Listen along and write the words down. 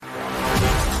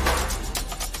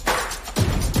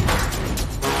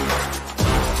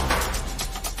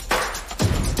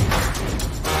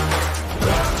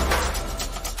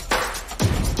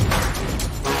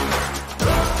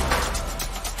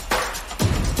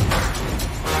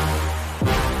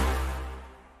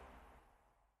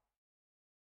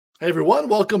Hey everyone,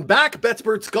 welcome back.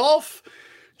 Betsperts Golf,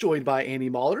 joined by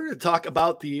Andy Mahler to talk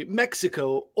about the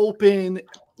Mexico Open.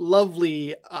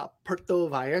 Lovely Puerto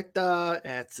Vallarta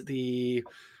at the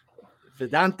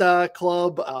Vidanta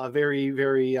Club. Very.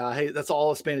 Hey, that's all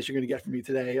the Spanish you're going to get from me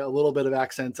today. A little bit of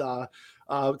accent.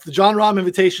 It's the John Rahm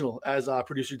Invitational, as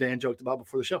producer Dan joked about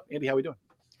before the show. Andy, how we doing?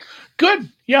 Good.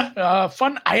 Yeah.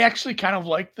 Fun. I actually kind of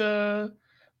like the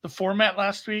format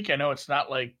last week. I know it's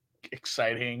not like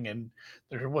exciting and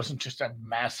there wasn't just a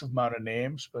massive amount of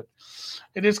names, but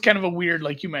it is kind of a weird,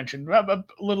 like you mentioned, a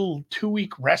little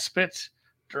 2-week respite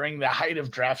during the height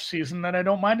of draft season that I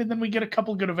don't mind. And then we get a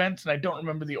couple good events, and I don't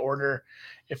remember the order,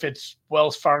 if it's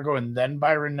Wells Fargo and then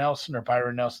Byron Nelson or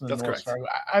Byron Nelson and then Wells Fargo.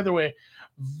 Either way,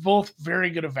 both very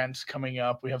good events coming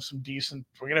up. We're going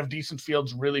to have decent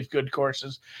fields, really good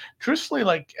courses. Truthfully,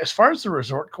 like as far as the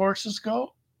resort courses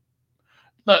go,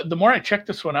 the more I check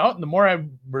this one out and the more I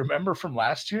remember from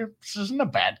last year, this isn't a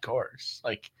bad course.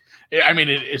 Like, I mean,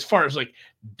 as far as like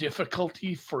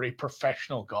difficulty for a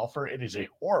professional golfer, it is a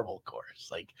horrible course.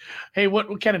 Like, hey,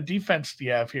 what kind of defense do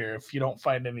you have here if you don't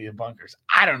find any of the bunkers?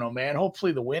 I don't know, man.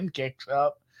 Hopefully the wind kicks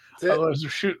up. Otherwise,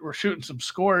 we're shooting some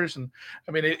scores. And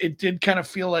I mean, it did kind of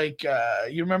feel like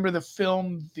you remember the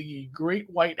film The Great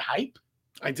White Hype?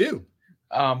 I do.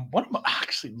 One of my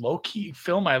actually low-key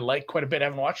film I like quite a bit. I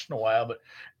haven't watched in a while, but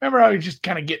remember how he just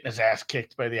kind of getting his ass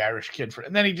kicked by the Irish kid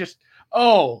and then he just,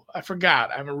 I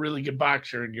forgot, I'm a really good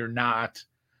boxer and you're not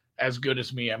as good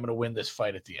as me. I'm going to win this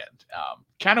fight at the end.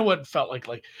 Kind of what it felt like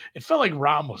it felt like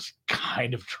Rahm was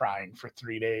kind of trying for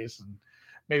 3 days, and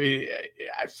maybe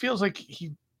it feels like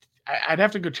I'd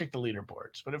have to go check the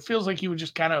leaderboards, but it feels like he was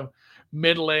just kind of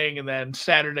middling, and then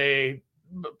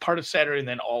part of Saturday, and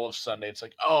then all of Sunday, it's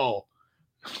like,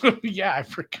 yeah, I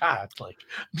forgot. Like,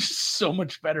 I'm just so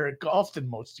much better at golf than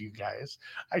most of you guys.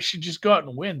 I should just go out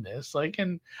and win this. Like,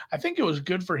 and I think it was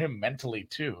good for him mentally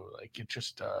too. Like, it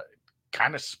just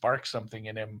kind of sparked something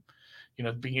in him. You know,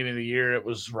 at the beginning of the year, it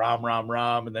was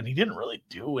Rahm, and then he didn't really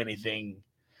do anything.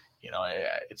 You know,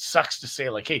 it sucks to say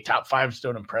like, hey, top fives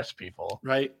don't impress people,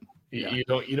 right? You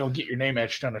don't get your name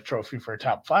etched on a trophy for a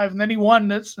top five, and then he won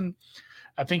this, and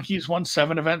I think he's won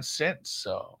 7 events since.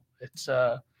 So it's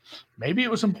maybe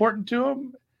it was important to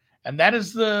him, and that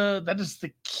is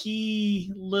the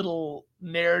key little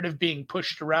narrative being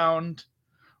pushed around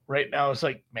right now. It's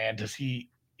like, man,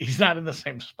 he's not in the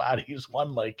same spot. He's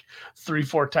won like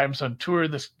 3-4 times on tour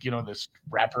this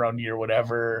wraparound year,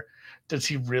 whatever. Does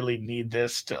he really need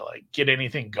this to like get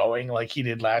anything going like he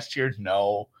did last year?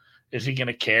 No. Is he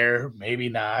gonna care? Maybe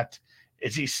not.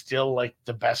 Is he still like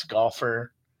the best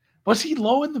golfer? Was he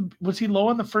low in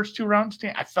the first 2 rounds?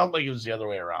 I felt like it was the other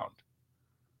way around.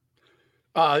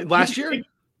 Last year?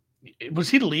 Was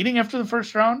he leading after the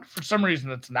first round? For some reason,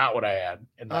 that's not what I had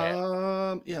in my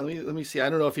head. Yeah, let me see. I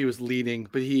don't know if he was leading,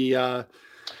 but he other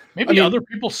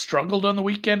people struggled on the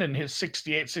weekend, and his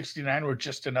 68, 69 were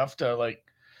just enough to like,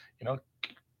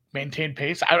 maintain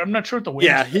pace. I'm not sure what the win.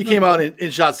 Yeah, he came out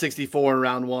and shot 64 in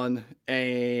round 1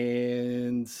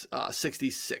 and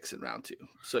 66 in round 2.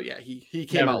 So yeah, he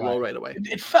came out low right away.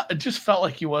 It just felt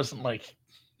like he wasn't like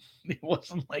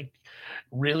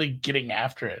really getting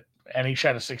after it, and he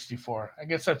shot a 64. I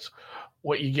guess that's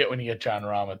what you get when you get John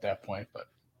Rahm at that point. But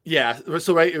yeah,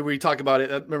 so right, we talk about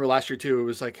it. I remember last year too. It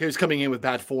was like he was coming in with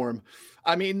bad form.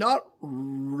 I mean, not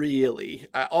really.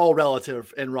 All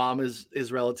relative, and Rahm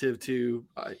is relative to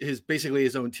basically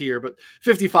his own tier. But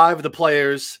 55 of the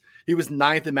players, he was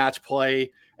 9th in match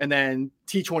play, and then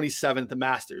T27 at the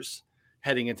Masters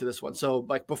heading into this one. So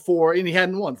like before, and he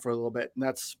hadn't won for a little bit, and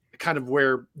that's kind of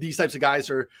where these types of guys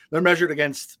they're measured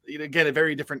against. Again, a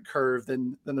very different curve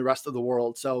than the rest of the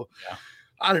world. So yeah.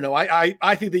 I don't know.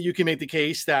 I think that you can make the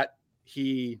case that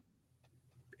he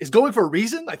is going for a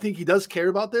reason. I think he does care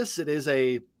about this. It is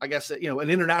an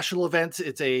international event.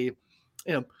 It's a,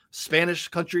 Spanish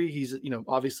country. He's,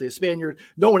 obviously a Spaniard.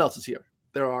 No one else is here.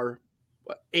 There are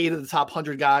 8 of the top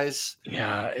 100 guys.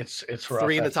 Yeah. It's rough.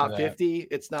 3 in the top 50.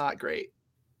 It's not great.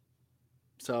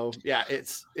 So yeah,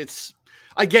 it's,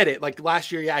 I get it. Like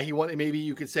last year, yeah, he won. Maybe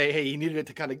you could say, hey, he needed it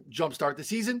to kind of jumpstart the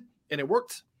season, and it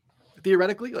worked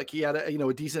theoretically. Like he had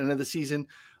a decent end of the season.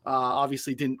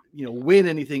 Obviously didn't, win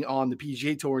anything on the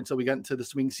PGA Tour until we got into the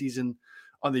swing season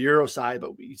on the Euro side,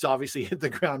 but he's obviously hit the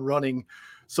ground running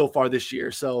so far this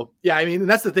year. So yeah, I mean, and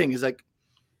that's the thing is like,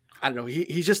 I don't know.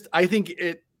 He's just, I think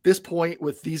at this point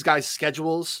with these guys'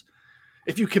 schedules,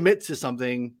 if you commit to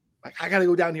something, like I got to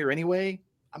go down here anyway,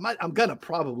 I'm going to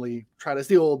probably try to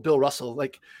steal old Bill Russell.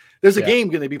 Like there's a game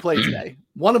going to be played today.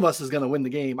 One of us is going to win the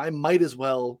game. I might as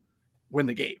well win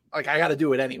the game. Like I got to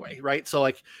do it anyway. Right. So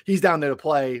like he's down there to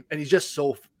play, and he's just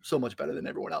so so much better than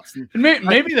everyone else. And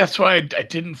maybe that's why I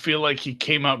didn't feel like he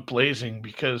came out blazing,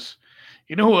 because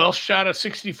you know who else shot a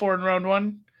 64 in round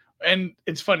one? And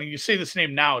it's funny, you say this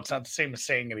name now, it's not the same as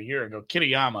saying it a year ago.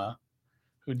 Kitayama,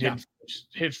 who did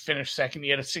finish second. He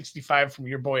had a 65 from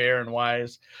your boy Aaron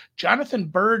Wise. Jonathan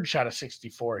Bird shot a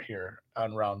 64 here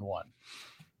on round one.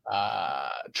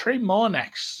 Trey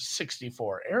Mullinex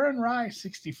 64. Aaron Rye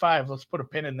 65. Let's put a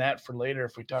pin in that for later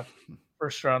if we talk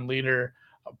first round leader.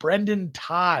 Brendan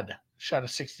Todd shot a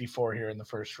 64 here in the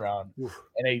first round. Oof.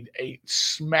 And a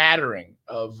smattering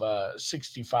of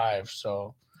 65.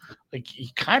 So like you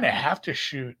kind of have to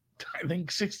shoot, I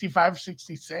think 65,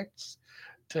 66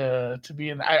 to be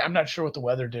in. I'm not sure what the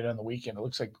weather did on the weekend. It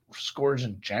looks like scores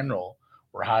in general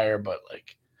were higher, but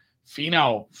like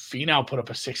Finau put up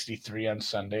a 63 on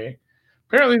Sunday.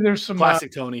 Apparently there's some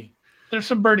classic Tony. There's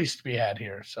some birdies to be had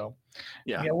here. So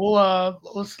yeah, we'll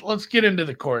let's get into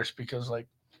the course, because like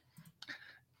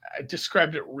I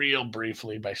described it real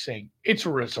briefly by saying it's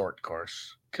a resort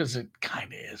course, because it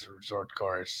kind of is a resort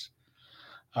course.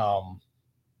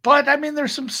 But I mean,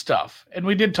 there's some stuff, and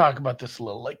we did talk about this a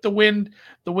little. Like the wind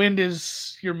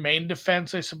is your main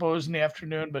defense, I suppose, in the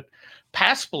afternoon. But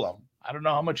Paspalum, I don't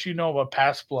know how much you know about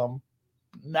Paspalum.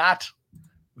 Not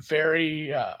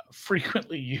very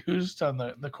frequently used on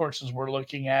the courses we're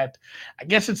looking at. I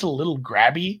guess it's a little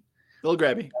grabby.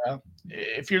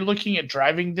 If you're looking at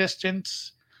driving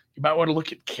distance, you might want to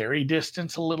look at carry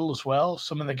distance a little as well.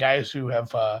 Some of the guys who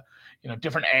have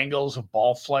different angles of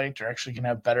ball flight are actually going to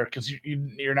have better, because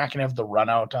you're not going to have the run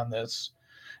out on this.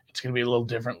 It's going to be a little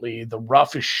differently. The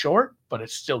rough is short, but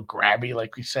it's still grabby,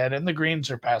 like we said, and the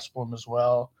greens are passable as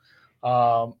well.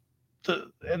 And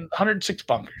 106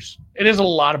 bunkers. It is a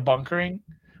lot of bunkering,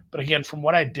 but again, from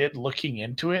what I did looking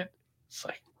into it, it's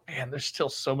like, man, there's still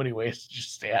so many ways to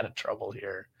just stay out of trouble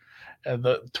here. And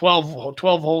the 12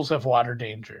 holes have water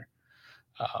danger.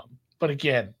 But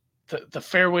again, the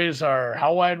fairways are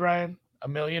how wide, Ryan?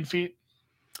 1 million feet?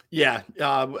 Yeah.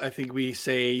 I think we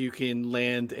say you can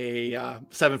land a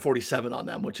 747 on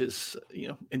them, which is,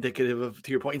 indicative of, to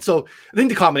your point. And so I think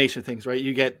the combination of things, right?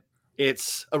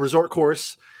 It's a resort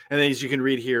course, and then as you can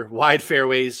read here, wide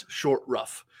fairways, short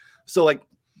rough. So like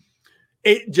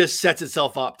it just sets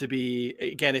itself up to be,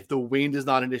 again, if the wind is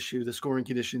not an issue, the scoring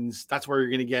conditions, that's where you're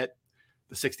going to get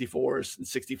the 64s and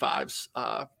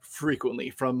 65s frequently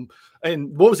from.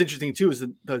 And what was interesting too is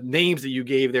the names that you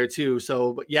gave there too.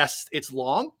 So, but yes, it's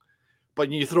long, but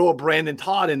you throw a Brandon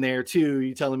Todd in there too.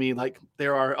 You're telling me like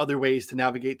there are other ways to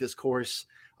navigate this course.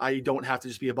 You don't have to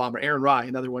just be a bomber. Aaron Rye,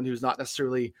 another one who's not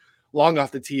necessarily long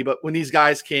off the tee, but when these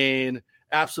guys can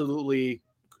absolutely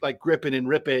like grip it and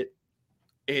rip it,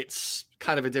 it's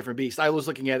kind of a different beast. I was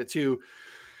looking at it too.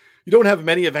 You don't have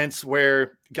many events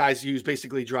where guys use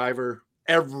basically driver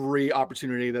every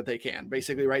opportunity that they can,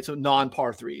 basically, right? So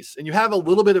non-par threes. And you have a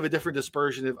little bit of a different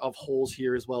dispersion of holes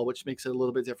here as well, which makes it a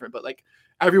little bit different. But like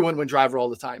everyone went driver all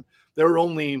the time. There were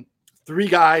only 3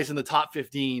 guys in the top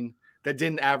 15 that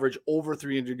didn't average over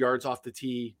 300 yards off the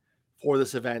tee for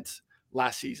this event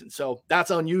last season. So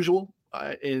that's unusual.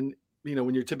 And,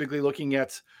 when you're typically looking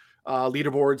at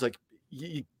leaderboards, like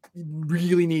you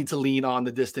really need to lean on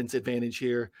the distance advantage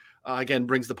here. Again,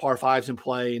 brings the par fives in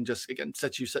play, and just again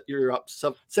set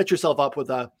yourself up with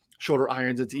shorter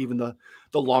irons into even the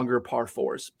longer par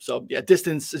fours. So yeah,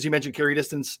 distance, as you mentioned, carry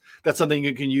distance. That's something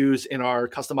you can use in our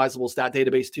customizable stat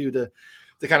database too to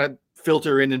kind of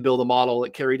filter in and build a model.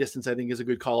 Like carry distance, I think is a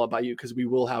good call out by you, because we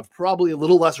will have probably a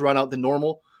little less run out than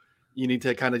normal. You need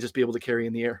to kind of just be able to carry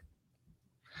in the air.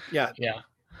 Yeah.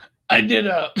 I did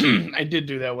I did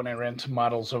do that when I ran some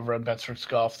models over on Betsford's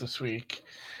Golf this week.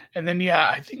 And then,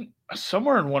 I think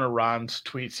somewhere in one of Ron's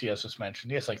tweets, he has just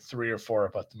mentioned, he has like 3 or 4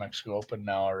 about the Mexico Open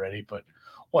now already, but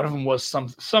one of them was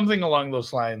something along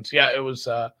those lines. Yeah, it was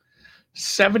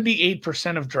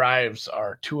 78% of drives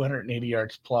are 280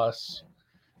 yards plus.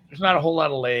 There's not a whole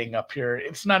lot of laying up here.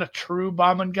 It's not a true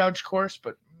bomb and gouge course,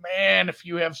 but man, if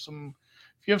you have some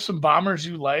bombers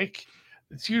you like,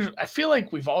 it's usually, I feel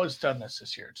like we've always done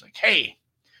this year. It's like, hey,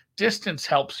 distance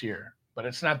helps here, but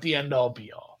it's not the end all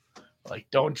be all. Like,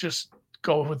 don't just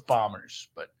go with bombers.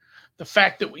 But the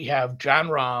fact that we have John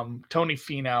Rahm, Tony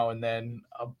Finau, and then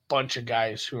a bunch of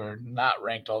guys who are not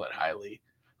ranked all that highly,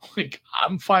 like,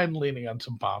 I'm fine leaning on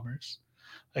some bombers.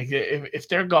 Like, if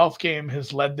their golf game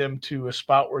has led them to a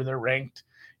spot where they're ranked,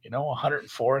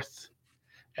 104th,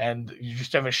 and you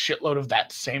just have a shitload of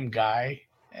that same guy,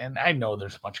 and I know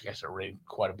there's a bunch of guys that are rated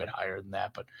quite a bit higher than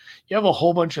that, but you have a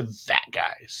whole bunch of that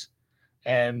guys.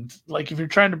 And like, if you're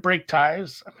trying to break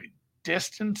ties, I mean,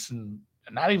 distance and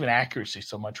not even accuracy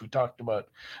so much. We talked about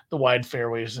the wide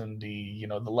fairways and the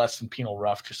the less than penal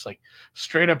rough, just like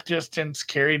straight up distance,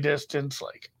 carry distance.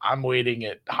 Like I'm weighting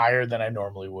it higher than I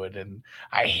normally would, and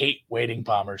I hate weighting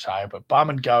bombers high, but bomb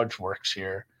and gouge works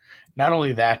here. Not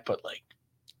only that, but like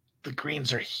the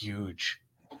greens are huge.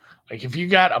 Like if you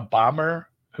got a bomber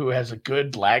who has a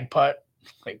good lag putt,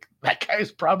 like that guy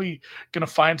is probably gonna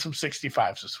find some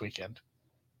 65s this weekend.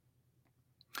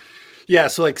 Yeah,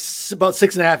 so like about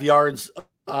 6.5 yards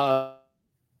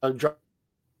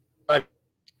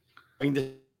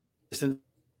driving distance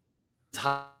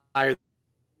higher.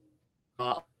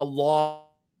 A long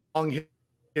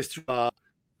history. You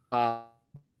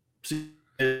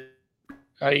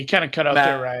kind of cut out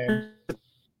there, Ryan.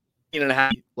 And a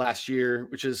half last year,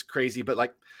 which is crazy. But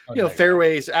like, Okay.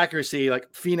 fairways, accuracy,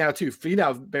 like Finau too.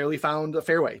 Finau barely found a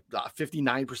fairway.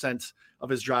 59% of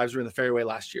his drives were in the fairway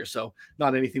last year. So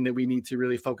not anything that we need to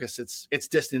really focus. It's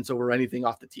distance over anything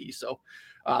off the tee. So,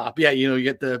 but yeah, you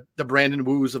get the Brandon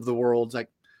Woos of the world. Like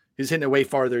he's hitting it way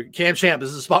farther. Cam Champ,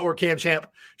 this is a spot where Cam Champ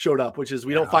showed up, which is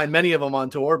we don't find many of them on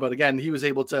tour. But again, he was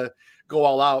able to go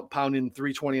all out, pounding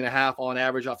 320.5 on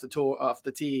average off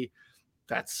the tee.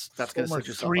 That's going to set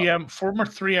yourself up. Former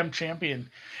 3M champion.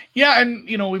 Yeah, and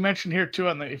we mentioned here too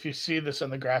if you see this on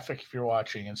the graphic, if you're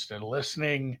watching instead of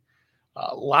listening,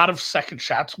 a lot of second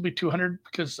shots will be 200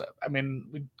 because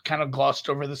we kind of glossed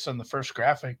over this on the first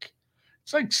graphic.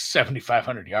 It's like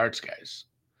 7,500 yards, guys,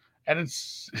 and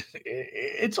it's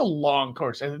a long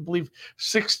course. I believe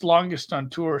 6th longest on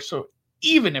tour. So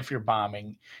even if you're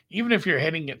bombing, even if you're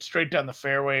hitting it straight down the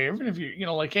fairway, even if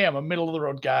you're like, hey, I'm a middle of the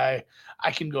road guy, I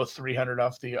can go 300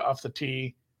 off the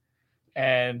tee,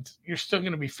 and you're still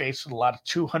going to be faced with a lot of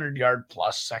 200-yard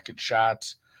plus second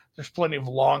shots. There's plenty of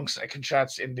long second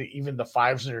shots into even the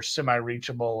 5s that are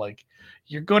semi-reachable. Like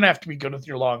you're going to have to be good with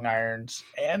your long irons,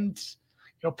 and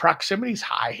proximity's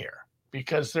high here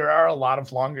because there are a lot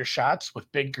of longer shots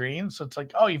with big greens. So it's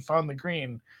like, oh, you found the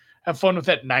green. Have fun with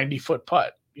that 90-foot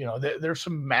putt. There's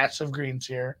some massive greens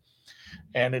here,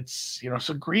 and it's,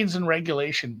 so greens in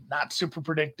regulation, not super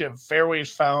predictive.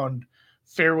 Fairways found,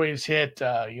 fairways hit,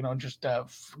 just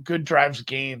good drives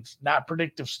gains, not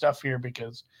predictive stuff here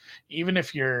because even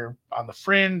if you're on the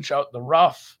fringe, out in the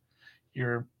rough,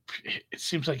 it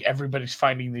seems like everybody's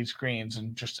finding these greens,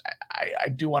 and just I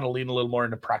do want to lean a little more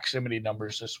into proximity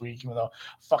numbers this week, even though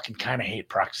I fucking kind of hate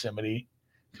proximity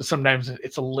because sometimes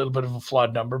it's a little bit of a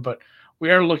flawed number, but we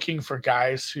are looking for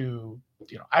guys who,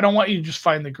 I don't want you to just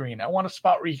find the green. I want a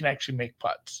spot where you can actually make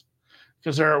putts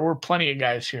because we're plenty of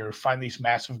guys here who find these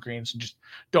massive greens and just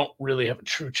don't really have a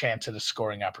true chance at a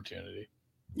scoring opportunity.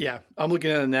 Yeah, I'm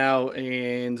looking at it now,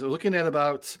 and we're looking at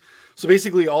so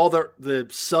basically all the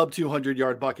sub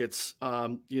 200-yard buckets,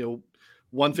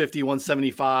 150,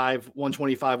 175,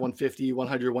 125, 150,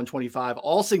 100, 125,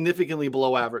 all significantly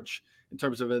below average in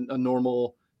terms of a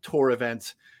normal tour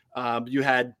event. You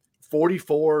had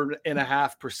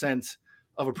 44.5%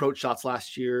 of approach shots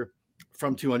last year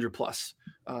from 200 plus.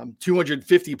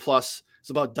 250 plus is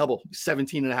about double.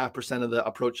 17.5% of the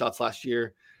approach shots last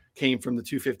year came from the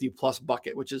 250 plus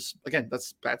bucket, which is, again,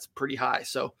 that's pretty high.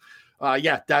 So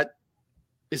that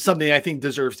is something I think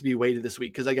deserves to be weighted this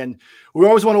week. Because again, we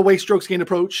always want to weigh strokes gained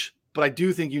approach, but I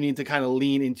do think you need to kind of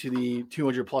lean into the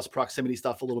 200 plus proximity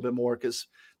stuff a little bit more because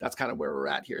that's kind of where we're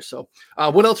at here. So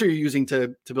what else are you using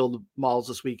to build models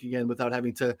this week, again, without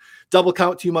having to double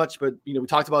count too much? But, we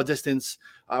talked about distance.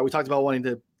 We talked about wanting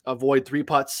to avoid 3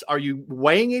 putts. Are you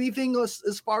weighing anything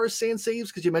as far as sand saves?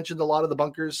 Because you mentioned a lot of the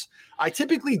bunkers. I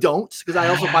typically don't because I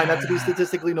also find that to be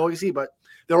statistically noisy, but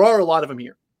there are a lot of them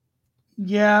here.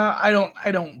 Yeah, I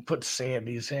don't put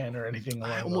sandies in or anything.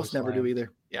 I almost never do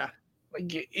either. Yeah.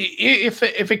 Like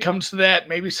if it comes to that,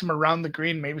 maybe some around the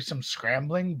green, maybe some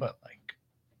scrambling, but like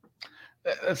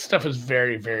that stuff is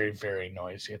very, very, very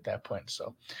noisy at that point.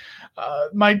 So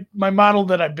my model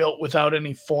that I built without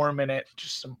any form in it,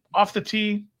 just some off the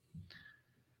tee,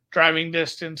 driving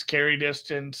distance, carry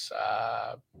distance,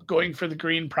 going for the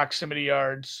green proximity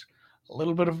yards, a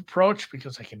little bit of approach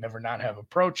because I can never not have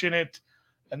approach in it,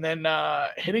 and then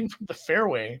hitting from the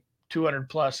fairway 200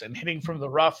 plus and hitting from the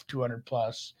rough 200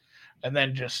 plus. And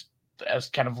then just as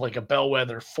kind of like a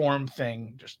bellwether form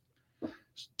thing, just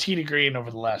tee to green over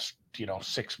the last,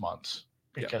 6 months,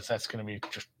 because that's going to be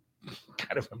just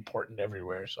kind of important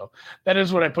everywhere. So that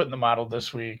is what I put in the model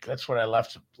this week. That's what I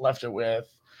left it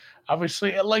with.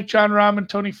 Obviously, I like Jon Rahm and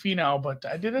Tony Finau, but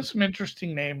I did have some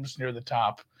interesting names near the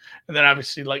top. And then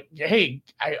obviously, like, hey,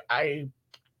 I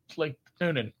like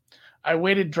Noonan. I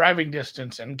weighted driving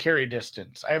distance and carry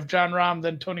distance. I have Jon Rahm,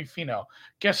 then Tony Finau.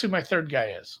 Guess who my third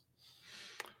guy is?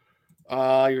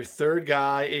 Your third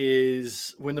guy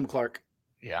is Wyndham Clark.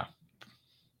 Yeah.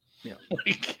 Yeah.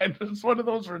 Like, it's one of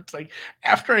those where it's like,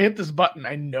 after I hit this button,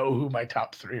 I know who my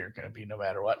top three are going to be no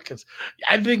matter what. Because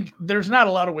I think there's not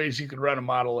a lot of ways you could run a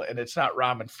model, and it's not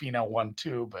Rom and Fino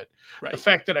 1-2. But the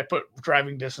fact that I put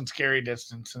driving distance, carry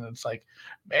distance, and it's like,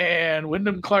 man,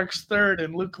 Wyndham Clark's third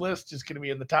and Luke List is going to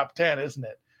be in the top 10, isn't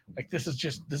it? Like, this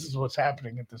is what's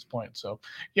happening at this point. So,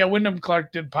 yeah, Wyndham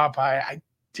Clark did pop high. I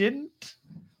didn't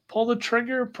pull the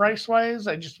trigger price wise.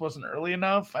 I just wasn't early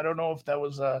enough. I don't know if that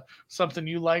was something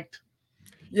you liked.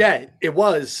 Yeah, it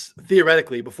was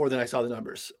theoretically before then I saw the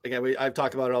numbers. Again, I've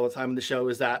talked about it all the time in the show,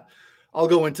 is that I'll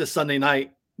go into Sunday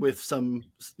night with some,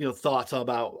 thoughts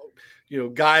about,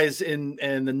 guys in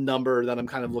the number that I'm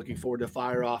kind of looking forward to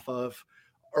fire off of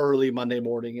early Monday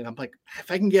morning. And I'm like,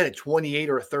 if I can get a 28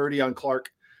 or a 30 on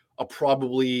Clark, I'll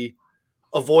probably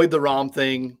avoid the ROM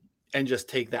thing and just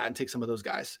take that and take some of those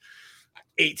guys.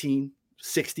 18,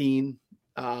 16.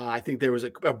 I think there was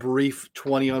a brief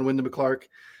 20 on Wyndham Clark.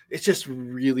 It's just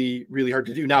really, really hard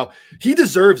to do. Now, he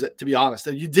deserves it, to be honest.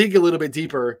 And you dig a little bit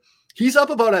deeper, he's up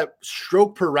about a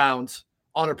stroke per round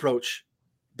on approach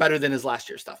better than his last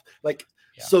year stuff.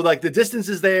 So the distance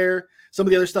is there, some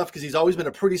of the other stuff, because he's always been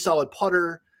a pretty solid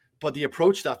putter, but the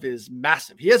approach stuff is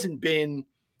massive. He hasn't been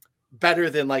better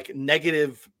than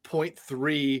negative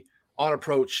 0.3 on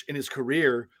approach in his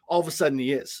career. All of a sudden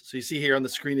he is. So you see here on the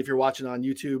screen, if you're watching on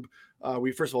YouTube,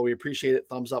 first of all, we appreciate it.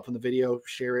 Thumbs up on the video,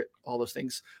 share it, all those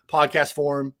things. Podcast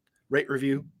form, rate,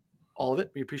 review, all of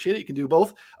it. We appreciate it. You can do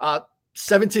both.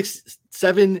 7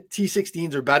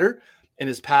 T16s or better in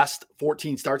his past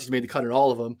 14 starts. He's made the cut in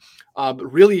all of them.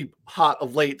 Really hot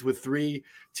of late with 3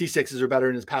 T6s or better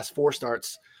in his past 4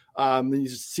 starts. You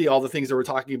see all the things that we're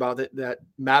talking about that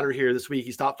matter here this week.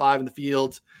 He's top 5 in the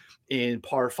field in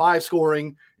par 5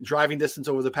 scoring, driving distance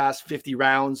over the past 50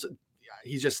 rounds.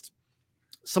 He's just,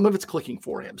 some of it's clicking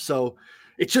for him. So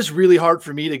it's just really hard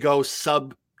for me to go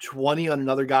sub 20 on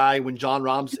another guy when John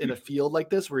Rahm's in a field like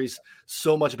this, where he's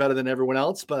so much better than everyone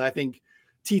else. But I think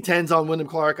T10s on Wyndham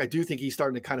Clark, I do think he's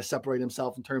starting to kind of separate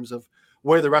himself in terms of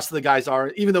where the rest of the guys are,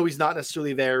 even though he's not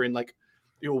necessarily there in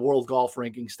world golf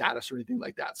ranking status or anything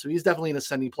like that. So he's definitely an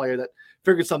ascending player that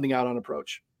figured something out on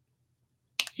approach.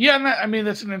 Yeah, and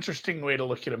that's an interesting way to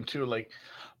look at him too. Like,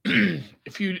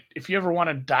 if you ever want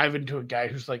to dive into a guy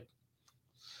who's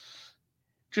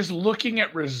just looking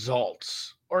at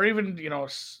results, or even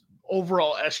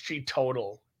overall SG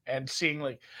total, and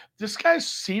seeing this guy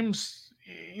seems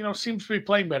to be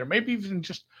playing better. Maybe even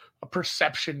just a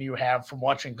perception you have from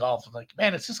watching golf,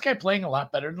 man, is this guy playing a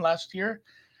lot better than last year?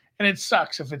 And it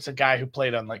sucks if it's a guy who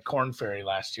played on Corn Ferry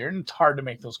last year, and it's hard to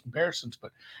make those comparisons.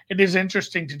 But it is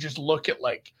interesting to just look at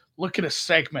a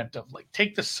segment of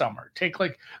take the summer, take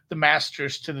the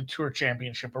Masters to the Tour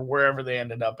Championship or wherever they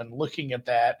ended up, and looking at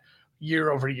that year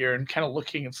over year and kind of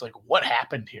looking, it's what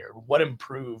happened here, what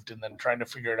improved, and then trying to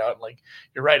figure it out.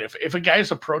 You're right, if a guy's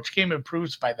approach game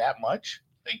improves by that much,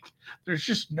 there's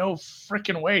just no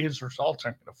freaking way his results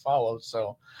aren't going to follow.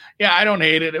 So, yeah, I don't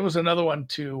hate it. It was another one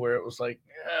too where it was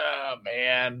oh,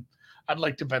 man, I'd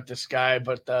like to bet this guy,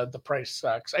 but the price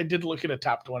sucks. I did look at a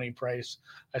top 20 price.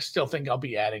 I still think I'll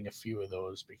be adding a few of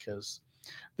those because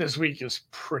this week is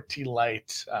pretty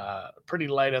light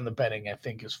on the betting, I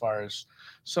think, as far as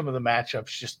some of the matchups.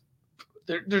 Just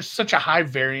there's such a high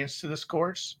variance to this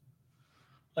course.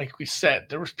 Like we said,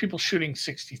 there was people shooting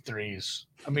 63s.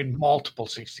 I mean, multiple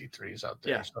 63s out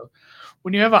there. Yeah. So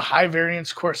when you have a high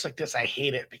variance course like this, I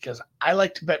hate it because I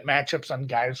like to bet matchups on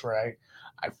guys where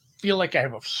I feel like I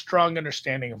have a strong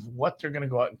understanding of what they're going to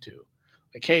go out and do.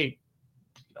 Hey,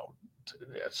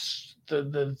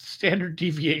 the standard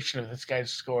deviation of this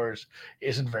guy's scores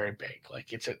isn't very big.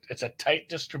 It's a tight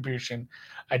distribution.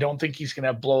 I don't think he's going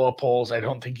to blow up holes. I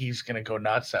don't think he's going to go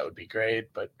nuts. That would be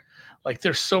great. But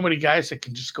there's so many guys that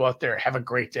can just go out there, have a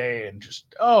great day, and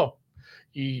just,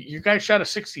 your guy shot a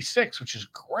 66, which is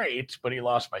great, but he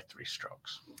lost by 3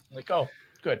 strokes. Oh,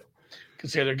 good.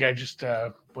 Because the other guy just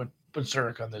went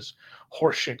berserk on this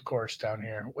horseshit course down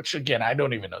here, which, again, I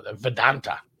don't even know. The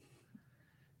Vidanta.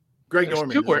 Greg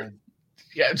Norman design.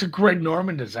 Yeah, it's a Greg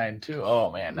Norman design, too.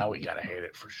 Oh, man, now we got to hate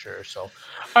it for sure. So, all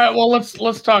right, well,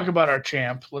 let's talk about our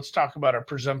champ. Let's talk about our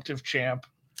presumptive champ.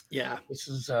 Yeah. This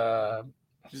is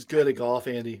he's good at golf,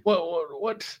 Andy.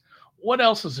 What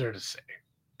else is there to say?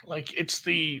 It's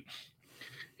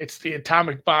the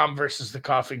atomic bomb versus the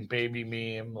coughing baby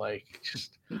meme.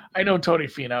 I know Tony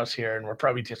Finau's here, and we're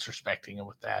probably disrespecting him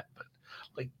with that, but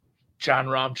John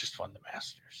Rahm just won the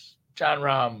Masters. John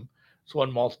Rahm has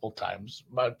won multiple times,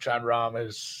 but John Rahm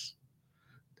is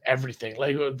everything.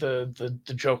 Like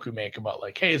the joke we make about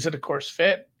like, hey, is it a course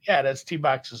fit? Yeah, that's tee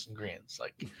boxes and greens.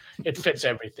 Like it fits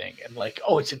everything. And like,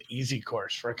 oh, it's an easy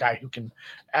course for a guy who can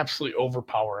absolutely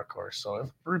overpower a course. So if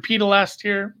repeat of last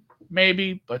year,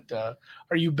 maybe, but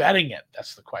are you betting it?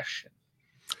 That's the question.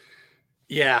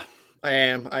 Yeah, I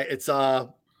am. It's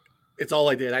all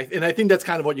I did. And I think that's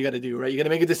kind of what you got to do, right? You got to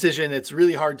make a decision. It's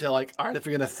really hard to like, all right, if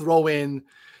you're going to throw in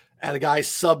at a guy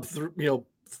sub,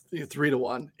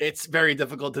 3-1, it's very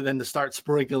difficult to then to start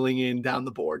sprinkling in down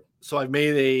the board. So I've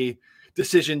made a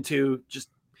decision to just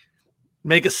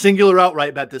make a singular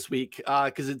outright bet this week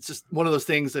because it's just one of those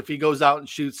things. If he goes out and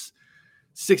shoots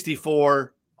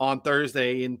 64 on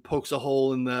Thursday and pokes a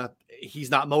hole in the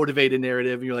he's not motivated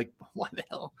narrative, and you're like, why the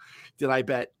hell did I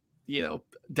bet,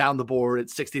 down the board at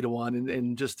 60-1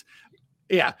 and just,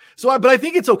 yeah. So, but I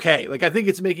think it's okay. Like, I think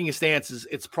it's making a stance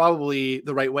it's probably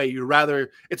the right way.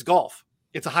 It's golf.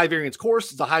 It's a high variance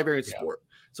course. It's a high variance sport.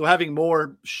 So having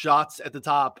more shots at the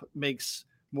top makes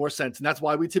more sense. And that's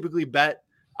why we typically bet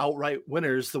outright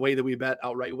winners the way that we bet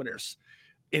outright winners.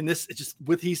 In this, it's just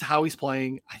with how he's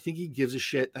playing, I think he gives a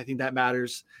shit. I think that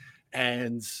matters.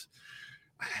 And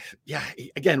yeah,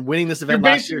 again, winning this event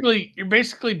you're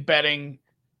basically betting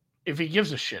if he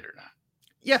gives a shit or not.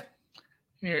 Yeah.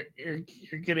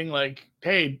 You're getting like,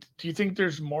 hey, do you think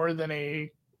there's more than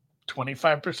a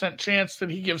 25% chance that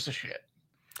he gives a shit?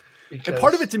 Because... And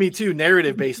part of it to me too,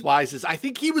 narrative based wise, is I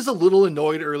think he was a little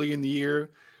annoyed early in the year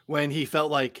when he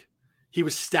felt like he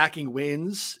was stacking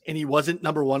wins and he wasn't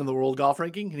number one in the world golf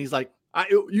ranking. And he's like,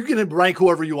 you can rank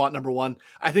whoever you want number one.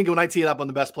 I think when I tee it up on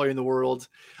the best player in the world,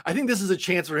 I think this is a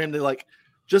chance for him to like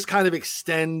just kind of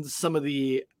extend some of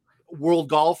the world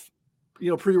golf,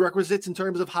 prerequisites in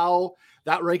terms of how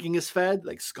that ranking is fed.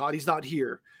 Like Scotty's not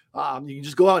here. You can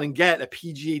just go out and get a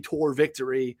PGA Tour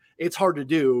victory. It's hard to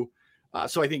do.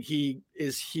 So I think he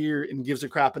is here and gives a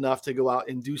crap enough to go out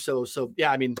and do so. So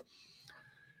yeah, I mean,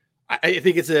 I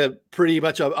think it's a pretty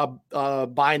much a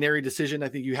binary decision. I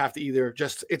think you have to either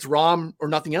it's Rahm or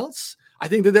nothing else. I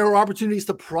think that there are opportunities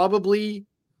to probably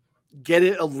get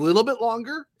it a little bit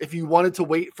longer if you wanted to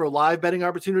wait for live betting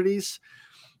opportunities.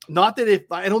 Not that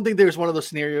I don't think there's one of those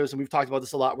scenarios, and we've talked about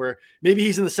this a lot, where maybe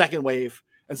he's in the second wave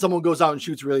and someone goes out and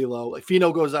shoots really low. Like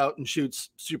Finau goes out and shoots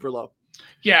super low.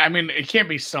 Yeah, I mean, it can't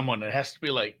be someone. It has to be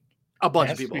like a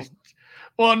bunch of people.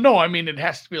 Well, no, I mean, it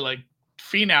has to be like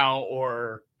Finau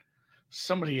or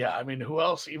somebody. I mean, who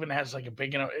else even has like a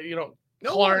big,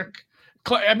 Clark.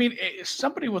 I mean,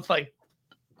 somebody with like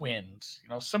wins,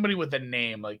 somebody with a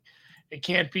name. Like it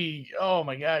can't be, oh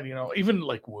my God, even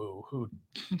like Wu, who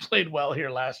played well here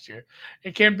last year.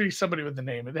 It can't be somebody with the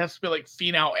name. It has to be like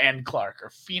Finau and Clark or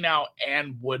Finau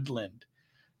and Woodland.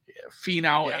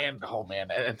 Finau and oh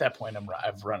man, at that point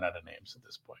I've run out of names at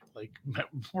this point. Like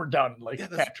we're down like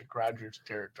Patrick Rogers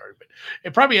territory, but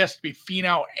it probably has to be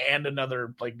Finau and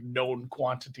another like known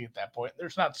quantity at that point.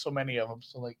 There's not so many of them,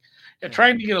 so like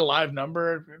trying to get a live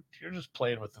number, you're just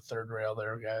playing with the third rail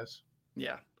there, guys.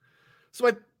 Yeah. So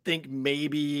I think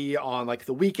maybe on like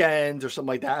the weekends or something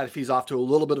like that, if he's off to a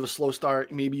little bit of a slow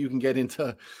start, maybe you can get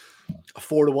into a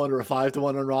 4-1 or a 5-1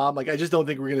 on Rahm. Like, I just don't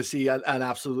think we're going to see an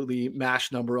absolutely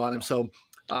mashed number on him. So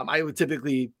I would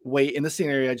typically wait in the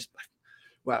scenario.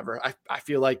 Whatever. I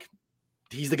feel like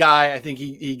he's the guy. I think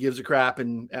he gives a crap,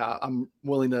 and I'm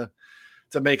willing to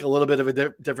make a little bit of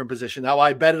a different position. Now,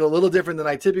 I bet it a little different than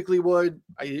I typically would.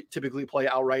 I typically play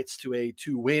outrights to a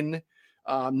 2-win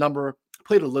number.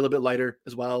 Played a little bit lighter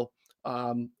as well.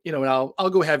 And I'll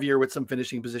go heavier with some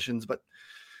finishing positions, but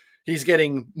he's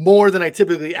getting more than I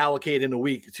typically allocate in a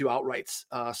week to outrights.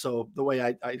 So the way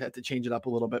I had to change it up a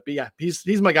little bit, but yeah, he's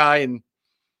my guy, and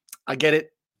I get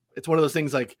it. It's one of those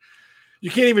things like you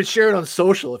can't even share it on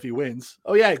social if he wins.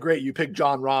 Oh yeah, great. You picked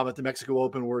Jon Rahm at the Mexico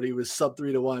Open where he was sub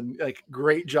 3-1. Like,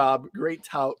 great job, great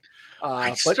tout.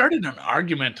 I started an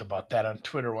argument about that on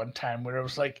Twitter one time where it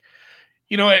was like,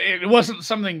 it wasn't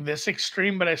something this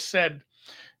extreme, but I said,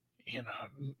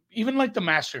 even like the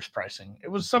Masters pricing, it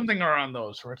was something around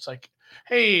those where it's like,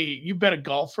 hey, you bet a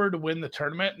golfer to win the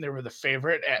tournament, and they were the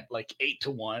favorite at like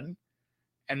 8-1,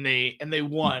 and they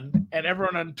won, and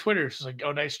everyone on Twitter is like,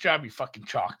 oh, nice job, you fucking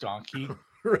chalk donkey.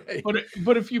 Right.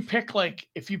 But if you pick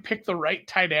the right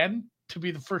tight end to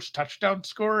be the first touchdown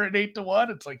scorer at 8-1,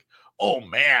 it's like, oh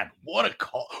man, what a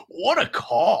call.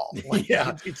 Like,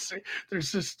 yeah,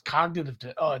 there's this cognitive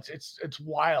it's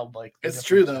wild. Like, it's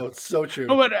true though. It's so true.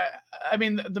 No, but I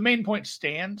mean, the main point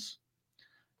stands.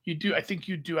 I think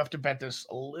you do have to bet this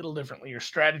a little differently. Your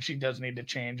strategy does need to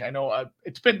change. I know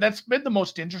that's been the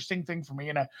most interesting thing for me.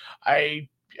 And I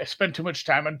spend too much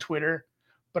time on Twitter,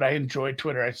 but I enjoy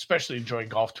Twitter. I especially enjoy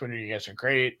golf Twitter. You guys are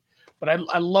great. But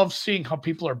I love seeing how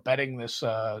people are betting this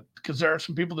because there are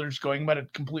some people that are just going about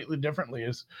it completely differently.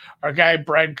 Is our guy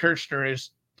Brian Kirshner is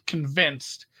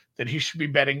convinced that he should be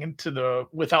betting into the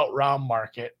without Rom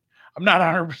market. I'm not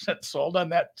 100% sold on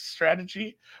that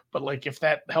strategy, but like if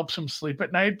that helps him sleep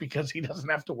at night because he doesn't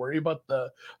have to worry about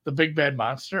the big bad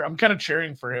monster, I'm kind of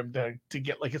cheering for him to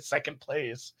get like a second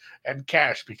place and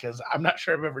cash because I'm not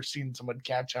sure I've ever seen someone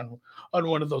catch on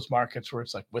one of those markets where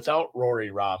it's like without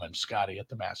Rory, Rom, and Scotty at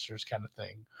the Masters kind of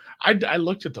thing. I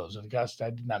looked at those in Augusta. I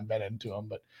did not bet into them,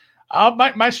 but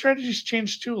my strategy's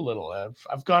changed too a little.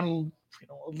 I've gone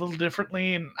a little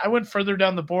differently, and I went further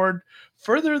down the board,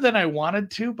 further than I wanted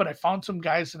to, but I found some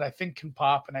guys that I think can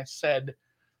pop, and I said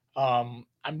I'm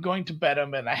going to bet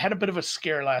them. And I had a bit of a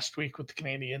scare last week with the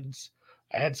Canadians.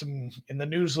 I had some in the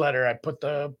newsletter. I put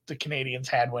the Canadians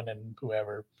Hadwin and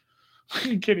whoever. I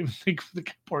can't even think of the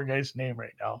poor guy's name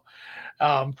right now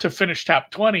to finish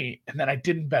top 20, and then I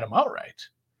didn't bet them outright.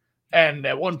 And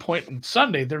at one point on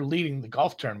Sunday, they're leading the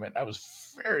golf tournament. I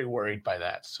was very worried by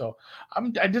that. So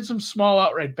I did some small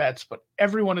outright bets, but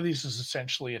every one of these is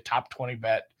essentially a top 20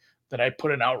 bet that I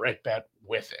put an outright bet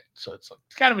with it. So it's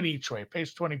kind of an each way. It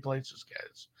pays 20 places,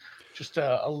 guys, just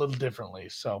a little differently.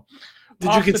 So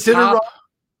did you consider?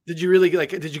 Did you really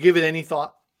did you give it any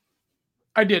thought?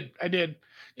 I did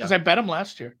because I bet him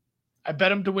last year. I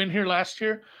bet him to win here last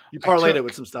year. You parlayed it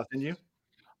with some stuff, didn't you?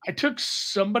 I took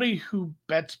somebody who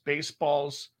bets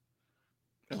baseballs.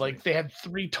 Like they had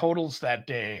 3 totals that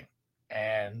day,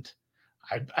 and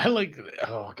I like,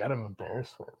 oh God, I'm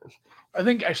embarrassed for this. I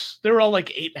think they were all like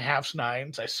 8.5s,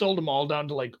 9s. I sold them all down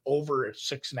to like over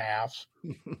 6.5,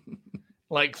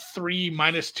 like 3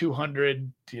 minus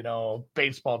 200,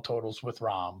 baseball totals with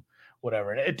Rom,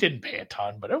 whatever. And it didn't pay a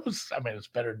ton, but it's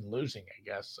better than losing, I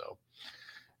guess. So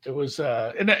it was,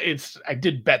 I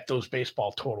did bet those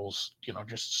baseball totals,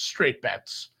 just straight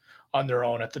bets on their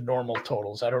own at the normal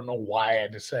totals. I don't know why I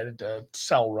decided to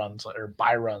sell runs or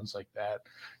buy runs like that.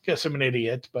 Guess I'm an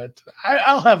idiot, but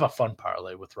I'll have a fun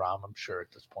parlay with Rom, I'm sure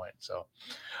at this point. So,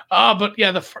 but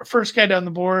yeah, the first guy down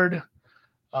the board.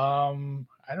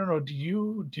 I don't know.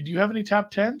 Did you have any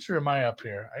top 10s or am I up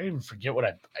here? I even forget what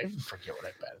I bet.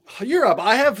 You're up.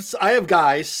 I have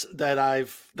guys that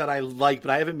I like, but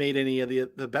I haven't made any of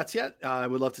the bets yet. I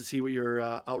would love to see what your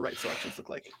outright selections look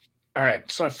like. All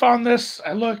right, so I found this.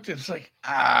 I looked. It's like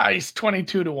he's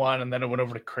 22-1, and then I went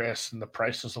over to Chris, and the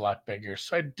price was a lot bigger.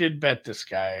 So I did bet this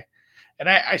guy, and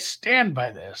I stand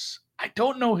by this. I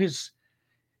don't know he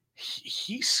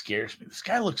scares me. This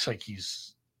guy looks like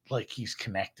he's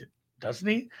connected, doesn't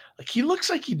he? Like he looks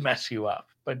like he'd mess you up.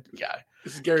 But yeah,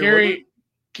 this is Gary.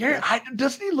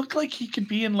 Doesn't he look like he could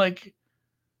be in like?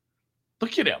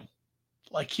 Look at him,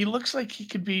 like he looks like he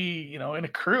could be in a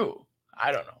crew.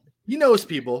 I don't know. He knows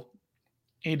people.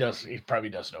 He does. He probably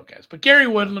does know guys. But Gary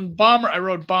Woodland, bomber. I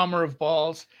wrote bomber of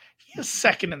balls. He is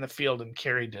second in the field in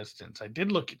carry distance. I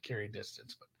did look at carry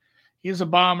distance, but he's a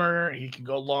bomber. He can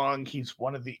go long. He's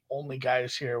one of the only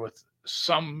guys here with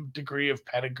some degree of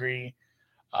pedigree.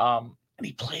 And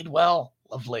he played well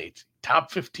of late.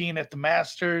 Top 15 at the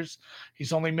Masters.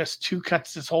 He's only missed 2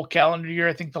 cuts this whole calendar year.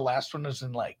 I think the last one was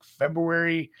in like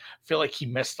February. I feel like he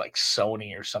missed like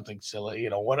Sony or something silly.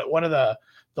 One of the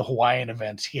Hawaiian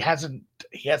events. He hasn't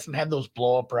had those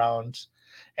blow up rounds,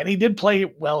 and he did play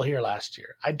well here last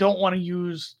year. I don't want to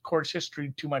use course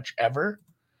history too much ever,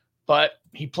 but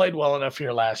he played well enough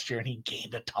here last year, and he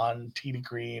gained a ton tee to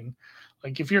green.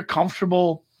 Like if you're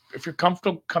comfortable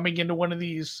coming into one of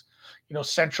these,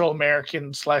 Central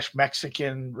American /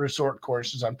 Mexican resort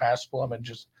courses on Paspalum and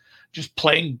just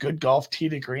playing good golf tee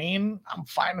to green, I'm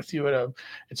fine with you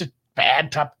it's a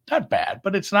bad top, not bad,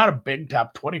 but it's not a big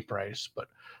top 20 price. But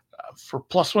for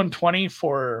plus 120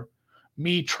 for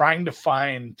me trying to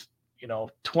find,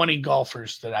 20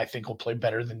 golfers that I think will play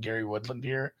better than Gary Woodland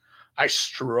here, I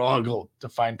struggle to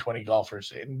find 20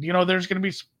 golfers. And,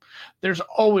 there's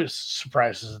always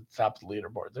surprises at the top of the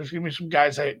leaderboard. There's going to be some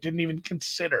guys I didn't even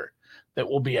consider that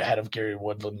will be ahead of Gary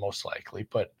Woodland most likely.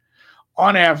 But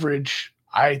on average,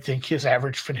 I think his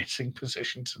average finishing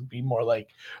positions would be more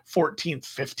like 14th,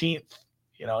 15th,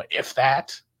 if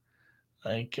that.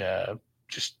 Like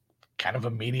just kind of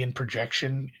a median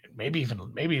projection, maybe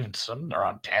even some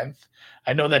around 10th.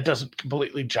 I know that doesn't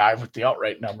completely jive with the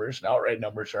outright numbers, and outright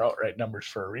numbers are outright numbers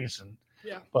for a reason.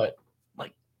 Yeah. But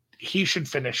like he should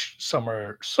finish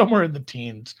somewhere in the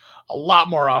teens a lot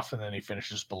more often than he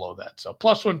finishes below that. So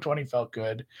plus 120 felt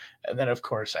good. And then of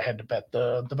course I had to bet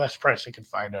the best price I could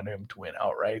find on him to win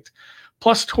outright.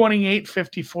 Plus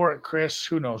 28.54 at Chris.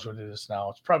 Who knows what it is now?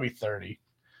 It's probably 30.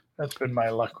 That's been my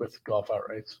luck with golf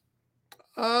outrights.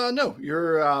 No,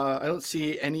 you're. I don't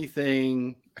see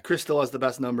anything. Chris still has the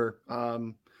best number.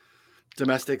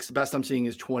 Domestics, the best I'm seeing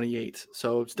is 28.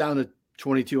 So it's down to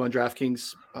 22 on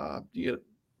DraftKings. You get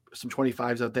some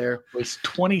 25s out there. It's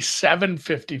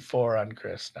 27.54 on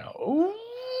Chris now.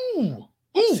 Ooh.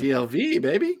 CLV,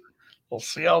 baby. Well,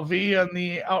 CLV on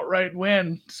the outright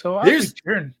win. So I'll be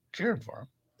cheering for him.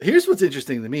 Here's what's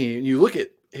interesting to me. And you look at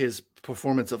his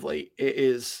performance of late. It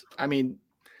is, I mean,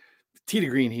 tee to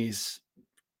green, he's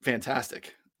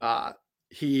fantastic.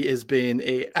 He has been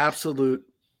a absolute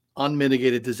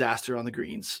unmitigated disaster on the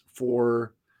greens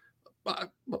for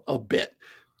a bit.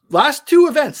 Last two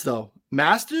events, though,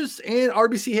 Masters and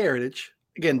RBC Heritage.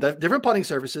 Again, different putting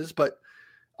surfaces, but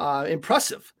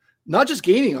impressive. Not just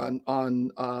gaining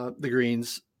on the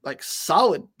greens, like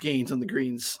solid gains on the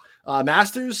greens.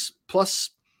 Masters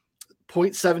plus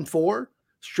 0.74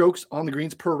 strokes on the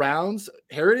greens per rounds.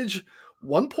 Heritage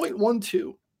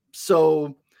 1.12.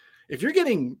 So if you're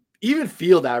getting even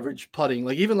field average putting,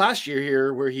 like even last year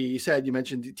here, where he said, you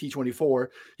mentioned T24,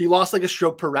 he lost like a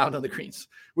stroke per round on the greens,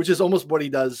 which is almost what he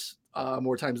does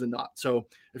more times than not. So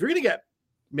if you're going to get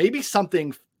maybe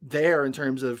something there in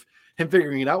terms of him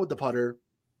figuring it out with the putter,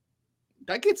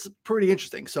 that gets pretty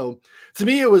interesting. So to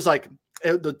me, it was like,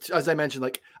 as I mentioned,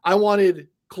 like I wanted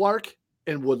Clark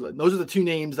and Woodland. Those are the two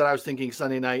names that I was thinking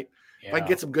Sunday night. Yeah. If I can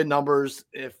get some good numbers,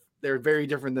 if they're very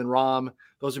different than Rahm,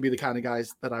 those would be the kind of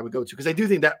guys that I would go to. Because I do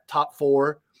think that top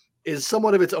four is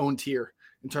somewhat of its own tier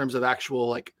in terms of actual,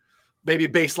 like maybe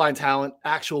baseline talent,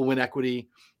 actual win equity.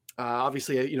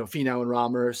 Obviously, Finau and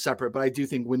Rahm are separate, but I do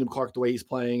think Wyndham Clark, the way he's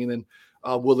playing, and then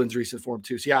Woodland's recent form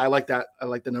too. So yeah, I like that. I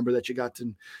like the number that you got,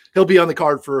 and he'll be on the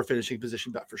card for a finishing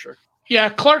position bet for sure. Yeah,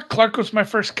 Clark was my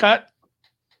first cut,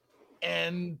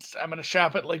 and I'm going to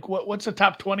shop it. Like, what's the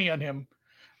top 20 on him?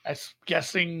 I'm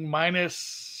guessing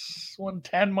minus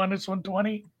 110, minus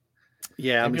 120.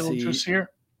 Yeah, maybe a little juicier.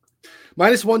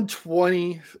 Minus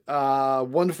 120,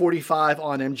 145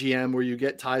 on MGM, where you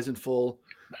get ties in full.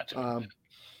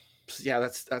 Yeah,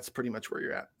 that's pretty much where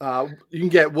you're at. You can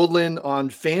get Woodland on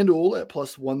FanDuel at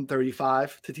plus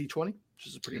 135 to T20, which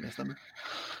is a pretty nice number.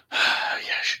 Yeah,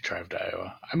 I should drive to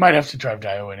Iowa. I might have to drive to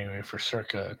Iowa anyway for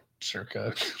circa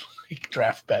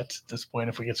draft bets at this point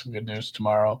if we get some good news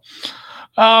tomorrow.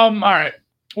 All right.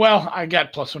 Well, I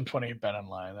got plus 120 bet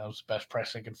online. That was the best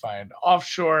price I could find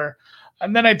offshore.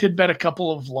 And then I did bet a couple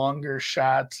of longer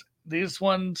shots. These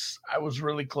ones, I was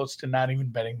really close to not even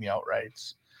betting the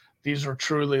outrights. These were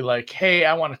truly like, hey,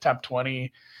 I want a top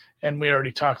 20. And we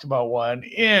already talked about one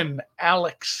in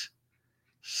Alex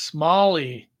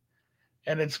Smalley.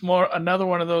 And it's more another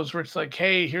one of those where it's like,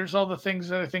 hey, here's all the things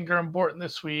that I think are important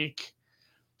this week.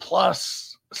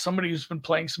 Plus somebody who's been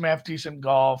playing some half decent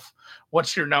golf.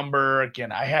 What's your number?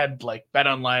 Again, I had like Bet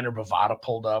Online or Bovada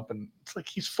pulled up, and it's like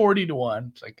he's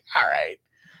 40-1. It's like, all right,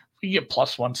 if we get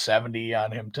plus 170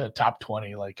 on him to top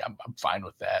 20, like I'm fine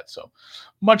with that. So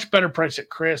much better price at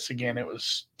Chris. Again, it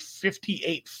was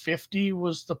 $58.50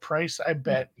 was the price I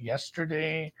bet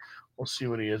yesterday. We'll see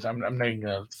what he is. I'm making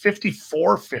a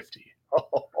 $54.50.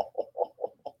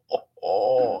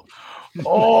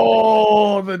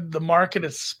 The market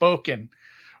has spoken.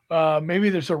 Maybe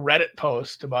there's a Reddit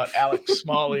post about Alex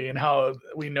Smalley and how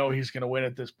we know he's going to win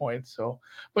at this point. So,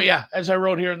 but yeah, as I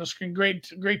wrote here on the screen, great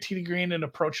tee to green and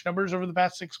approach numbers over the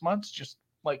past 6 months, just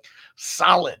like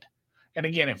solid. And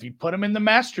again, if you put him in the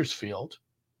Masters field,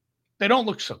 they don't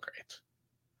look so great.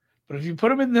 But if you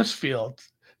put him in this field,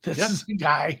 this is a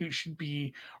guy who should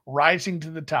be rising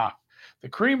to the top. The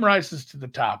cream rises to the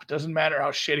top. It doesn't matter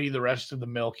how shitty the rest of the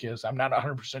milk is. I'm not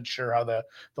 100% sure how the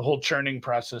whole churning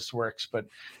process works, but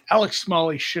Alex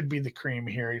Smalley should be the cream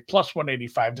here. He's plus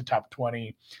 185 to top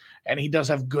 20, and he does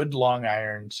have good long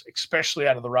irons, especially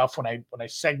out of the rough. When I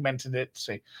segmented it,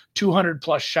 say 200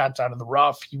 plus shots out of the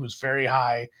rough, he was very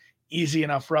high, easy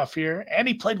enough rough here, and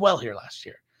he played well here last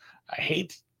year. I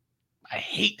hate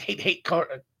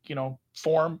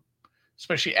form,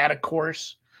 especially at a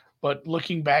course. But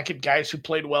looking back at guys who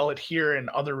played well at here and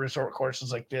other resort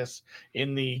courses like this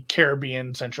in the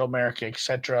Caribbean, Central America,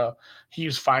 etc., he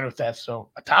was fine with that. So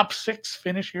a top 6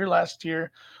 finish here last year,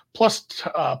 plus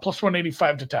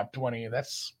 185 to top 20.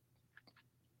 Is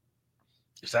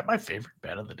that my favorite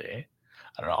bet of the day?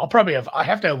 I don't know. I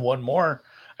have to have one more.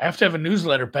 I have to have a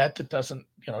newsletter bet that doesn't,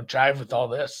 jive with all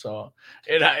this. So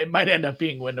it might end up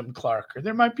being Wyndham Clark, or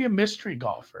there might be a mystery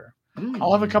golfer.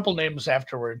 I'll have a couple names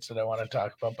afterwards that I want to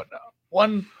talk about, but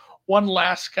one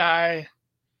last guy,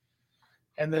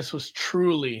 and this was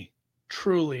truly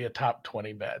a top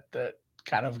 20 bet that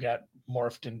kind of got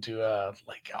morphed into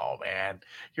oh man,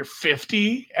 you're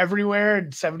 50 everywhere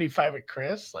and 75 at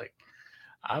Chris. Like,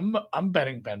 I'm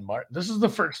betting Ben Martin. This is the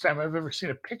first time I've ever seen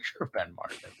a picture of Ben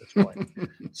Martin at this point.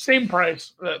 Same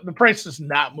price. The price has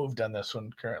not moved on this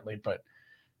one currently, but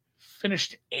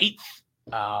finished 8th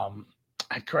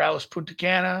at Corrales Punta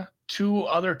Cana. 2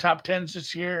 other top 10s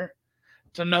this year.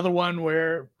 It's another one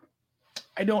where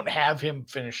I don't have him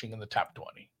finishing in the top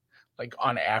 20, like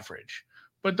on average,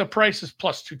 but the price is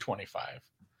plus 225.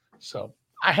 So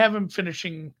I have him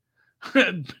finishing.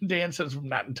 Dan says I'm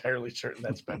not entirely certain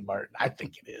that's Ben Martin. I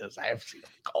think it is. I have seen him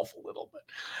golf a little, but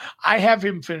I have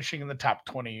him finishing in the top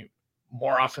 20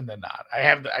 more often than not.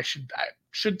 I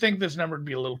should think this number would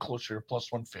be a little closer to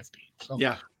plus 150. So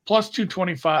Yeah. Plus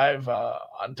 225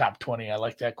 on top 20. I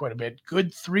like that quite a bit.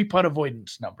 Good 3-putt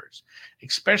avoidance numbers,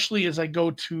 especially as I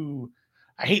go to,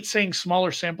 I hate saying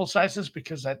smaller sample sizes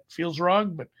because that feels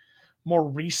wrong, but more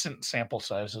recent sample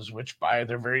sizes, which by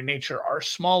their very nature are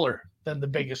smaller than the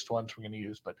biggest ones we're going to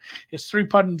use. But his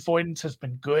 3-putt avoidance has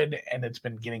been good and it's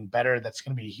been getting better. That's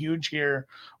going to be huge here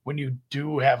when you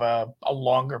do have a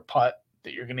longer putt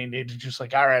that you're going to need to just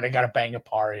like, all right, I got to bang a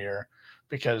par here,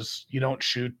 because you don't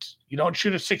shoot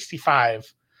a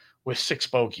 65 with 6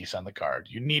 bogeys on the card.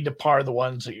 You need to par the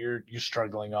ones that you're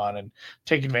struggling on and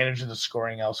take advantage of the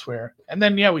scoring elsewhere. And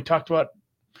then we talked about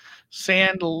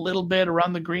sand a little bit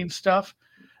around the green stuff.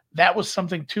 That was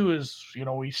something too, is,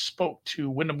 we spoke to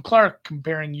Wyndham Clark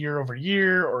comparing year over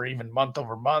year or even month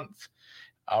over month.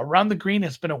 Around the green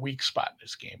has been a weak spot in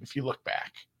this game, if you look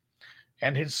back.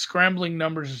 And his scrambling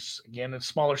numbers, again, it's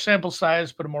smaller sample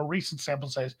size, but a more recent sample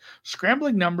size,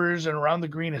 scrambling numbers and around the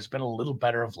green has been a little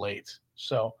better of late.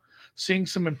 So seeing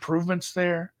some improvements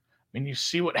there. I mean, you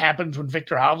see what happens when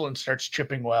Victor Hovland starts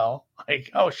chipping well. Like,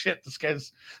 oh shit, this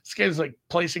guy's like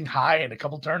placing high in a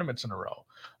couple tournaments in a row.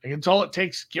 Like, it's all it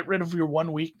takes. Get rid of your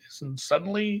one weakness, and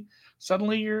suddenly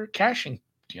you're cashing,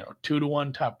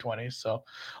 2-1 top 20. So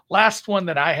last one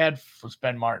that I had was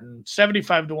Ben Martin,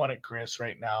 75-1 at Chris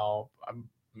right now.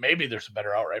 Maybe there's a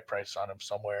better outright price on him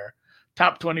somewhere.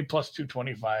 Top 20 plus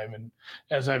 225. And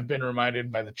as I've been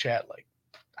reminded by the chat, like,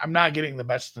 I'm not getting the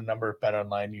best of the number at Bet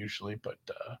Online usually, but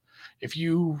if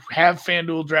you have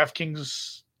FanDuel,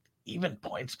 DraftKings, even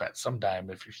PointsBet sometime,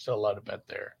 if you're still allowed to bet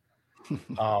there,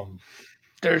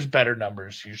 there's better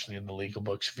numbers usually in the legal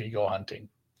books if you go hunting.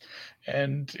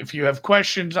 And if you have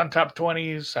questions on top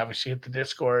 20s, obviously hit the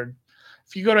Discord.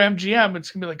 If you go to MGM, it's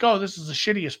going to be like, oh, this is the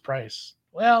shittiest price.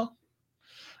 Well,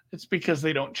 it's because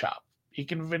they don't chop. You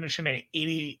can finish in an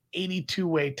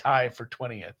 82-way tie for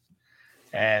 20th,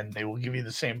 and they will give you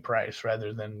the same price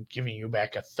rather than giving you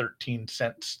back a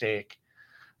 13-cent stake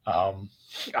off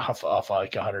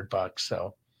like $100.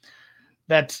 So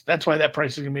that's why that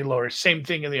price is going to be lower. Same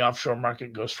thing in the offshore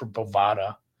market goes for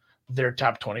Bovada. Their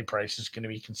top 20 price is going to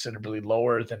be considerably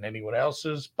lower than anyone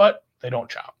else's, but they don't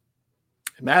chop.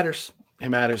 It matters,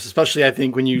 especially I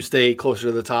think when you stay closer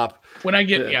to the top. When I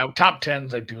get top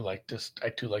 10s, I do like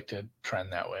to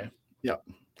trend that way.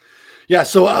 Yeah.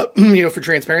 So for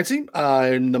transparency,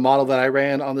 in the model that I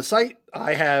ran on the site,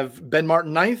 I have Ben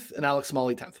Martin 9th and Alex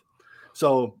Smalley 10th.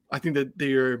 So I think that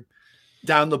their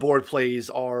down the board plays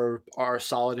are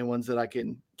solid and ones that I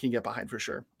can get behind for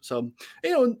sure. So,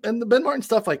 and the Ben Martin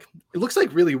stuff, like, it looks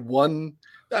like really one.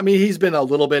 I mean, he's been a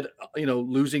little bit,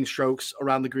 losing strokes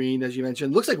around the green, as you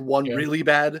mentioned. Looks like one really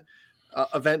bad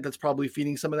event that's probably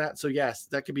feeding some of that. So yes,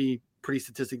 that could be pretty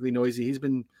statistically noisy. He's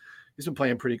been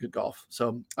playing pretty good golf.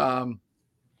 So the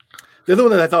other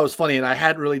one that I thought was funny, and I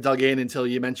hadn't really dug in until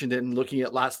you mentioned it, and looking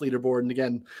at last leaderboard. And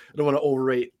again, I don't want to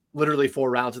overrate literally 4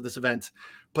 rounds of this event,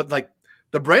 but like,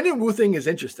 the Brandon Wu thing is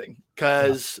interesting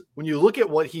because when you look at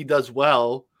what he does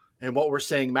well and what we're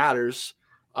saying matters,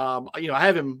 I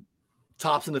have him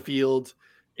tops in the field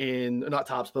not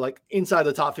tops, but like inside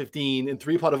the top 15 in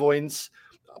 3-putt avoidance,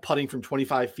 putting from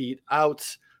 25 feet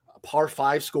out, par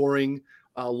 5 scoring,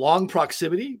 long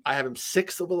proximity. I have him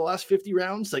 6th over the last 50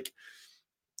 rounds. Like,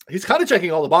 he's kind of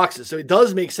checking all the boxes. So it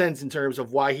does make sense in terms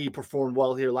of why he performed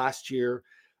well here last year.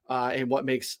 And what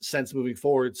makes sense moving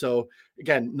forward. So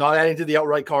again, not adding to the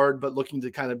outright card, but looking to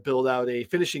kind of build out a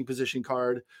finishing position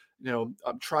card. I'm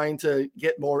trying to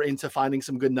get more into finding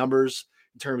some good numbers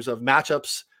in terms of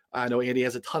matchups. I know Andy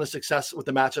has a ton of success with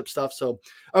the matchup stuff. So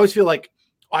I always feel like,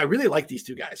 I really like these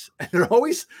two guys. And they're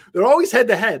always head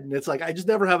to head. And it's like, I just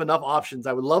never have enough options.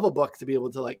 I would love a book to be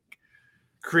able to like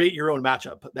create your own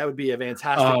matchup. That would be a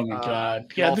fantastic. Oh my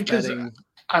God. Yeah. Because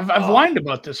I've whined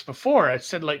about this before. I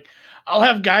said, like, I'll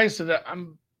have guys that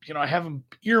I have them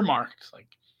earmarked. Like,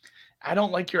 I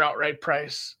don't like your outright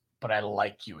price, but I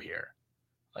like you here.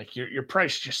 Like, your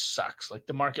price just sucks. Like,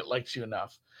 the market likes you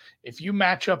enough. If you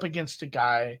match up against a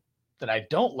guy that I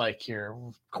don't like here,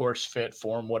 course, fit,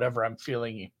 form, whatever I'm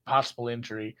feeling, possible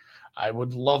injury, I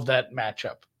would love that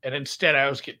matchup. And instead, I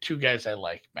always get two guys I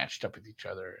like matched up with each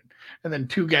other, and then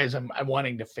two guys I'm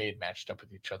wanting to fade matched up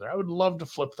with each other. I would love to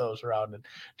flip those around and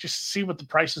just see what the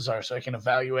prices are, so I can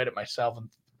evaluate it myself and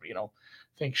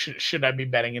think should I be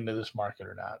betting into this market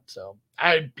or not. So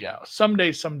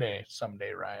someday,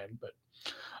 Ryan. But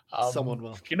Someone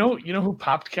will. you know who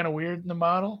popped kind of weird in the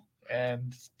model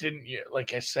and didn't,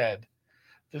 like I said,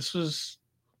 this was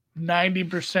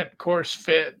 90% course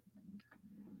fit,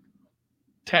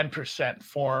 10%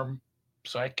 form.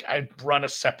 So I run a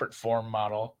separate form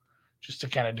model just to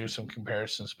kind of do some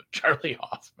comparisons. But Charlie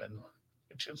Hoffman,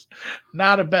 which is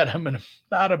not a bet I'm gonna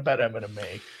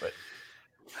make, but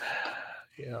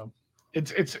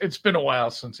it's been a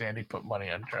while since Andy put money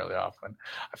on Charlie Hoffman.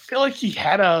 I feel like he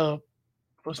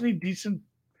wasn't he decent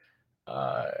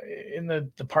in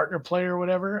the partner play or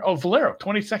whatever? Oh, Valero,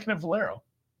 22nd at Valero.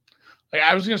 Like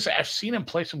I was gonna say, I've seen him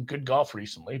play some good golf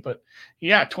recently, but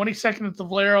 22nd at the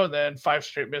Valero, then 5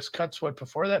 straight missed cuts. What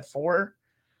before that?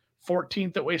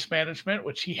 14th at Waste Management,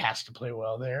 which he has to play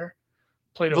well there.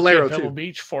 Played okay Valero at Pebble too.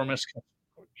 Beach, 4 missed cuts.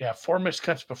 Yeah, 4 missed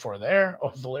cuts before there. Oh,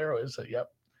 Valero is it? Yep.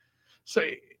 So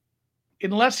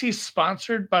unless he's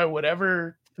sponsored by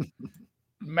whatever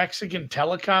Mexican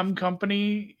telecom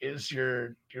company is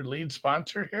your lead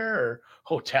sponsor here, or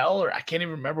hotel, or I can't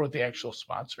even remember what the actual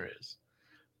sponsor is.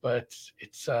 But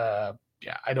it's I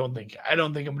don't think I'm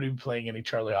going to be playing any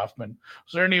Charlie Hoffman.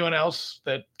 Was there anyone else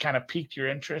that kind of piqued your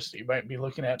interest that you might be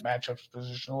looking at matchups,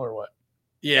 positional, or what?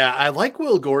 Yeah, I like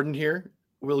Will Gordon here.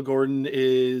 Will Gordon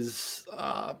is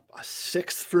a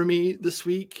 6th for me this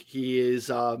week. He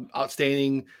is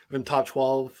outstanding in top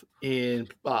 12 in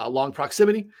long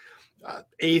proximity,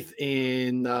 8th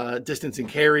in distance and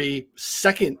carry,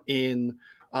 2nd in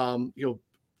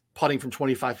putting from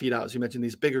 25 feet out. As you mentioned,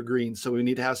 these bigger greens. So we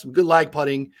need to have some good lag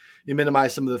putting. You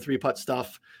minimize some of the 3-putt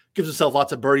stuff. Gives himself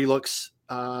lots of birdie looks.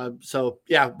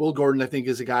 Will Gordon, I think,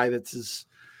 is a guy that's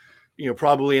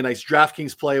probably a nice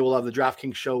DraftKings play. We'll have the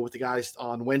DraftKings show with the guys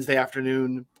on Wednesday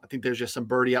afternoon. I think there's just some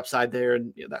birdie upside there,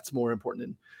 and that's more important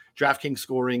than DraftKings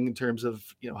scoring in terms of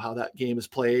how that game is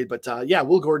played. But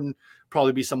Will Gordon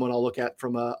probably be someone I'll look at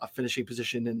from a finishing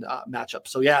position and matchup.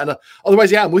 So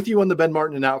otherwise, I'm with you on the Ben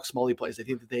Martin and Alex Smalley plays. I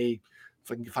think that if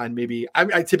I can find maybe,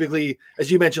 I typically, as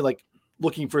you mentioned, like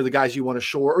looking for the guys you want to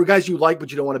short or guys you like but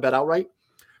you don't want to bet outright.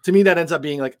 To me, that ends up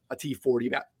being like a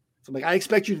T40 bet. So I'm like, I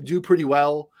expect you to do pretty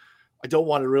well. I don't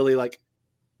want to really like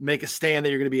make a stand that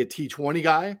you're going to be a T20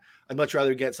 guy. I'd much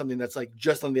rather get something that's like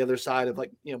just on the other side of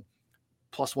like,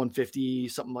 plus 150,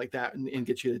 something like that, and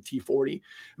get you to T40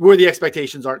 where the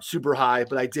expectations aren't super high.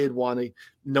 But I did want to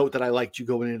note that I liked you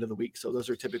going into the week. So those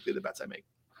are typically the bets I make.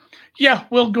 Yeah.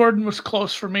 Will Gordon was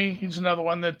close for me. He's another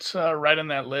one that's right on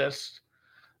that list.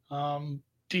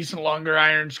 Decent longer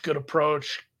irons, good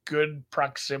approach, good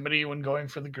proximity when going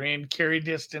for the green. Carry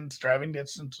distance, driving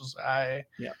distance was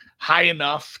high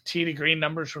enough. Tee to green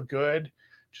numbers were good.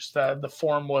 Just the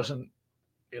form wasn't,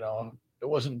 it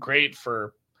wasn't great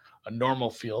for a normal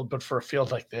field, but for a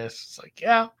field like this, it's like,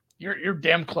 you're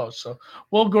damn close. So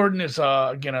Will Gordon is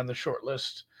again on the short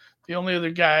list. The only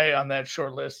other guy on that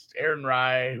short list, Aaron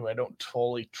Rye, who I don't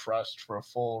totally trust for a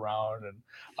full round, and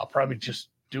I'll probably just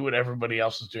do what everybody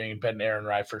else is doing and bet an Aaron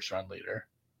Rye first round leader.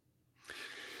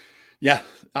 Yeah,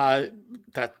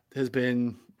 that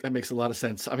makes a lot of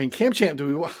sense. I mean, Cam Champ,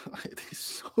 he's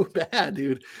so bad,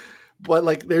 dude. But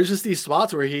like, there's just these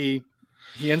spots where he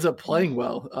ends up playing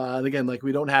well. And again, like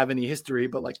we don't have any history,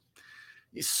 but like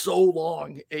he's so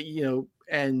long,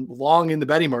 and long in the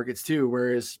betting markets too.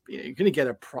 Whereas you're going to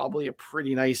get probably a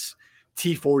pretty nice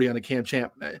T40 on a Cam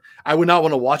Champ. I would not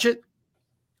want to watch it.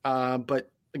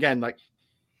 But again, like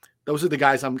those are the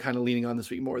guys I'm kind of leaning on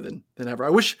this week more than ever. I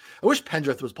wish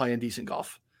Pendrith was playing decent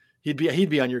golf. He'd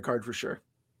be on your card for sure.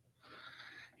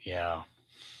 Yeah.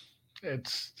 He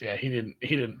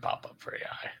didn't pop up very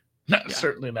high.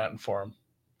 Certainly not in form.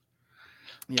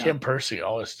 Yeah. Kim Percy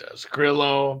always does.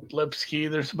 Grillo, Lipsky,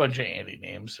 there's a bunch of Andy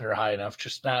names that are high enough.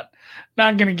 Just not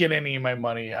going to get any of my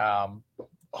money.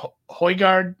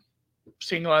 Højgaard,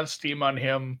 seeing a lot of steam on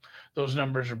him. Those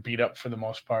numbers are beat up for the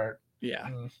most part. Yeah.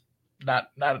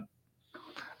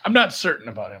 I'm not certain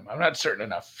about him. I'm not certain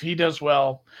enough. If he does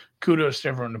well, kudos to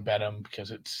everyone to bet him,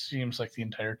 because it seems like the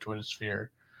entire Twitter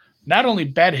sphere not only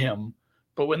bet him,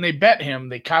 but when they bet him,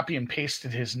 they copy and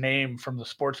pasted his name from the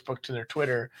sports book to their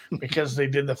Twitter because they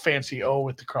did the fancy O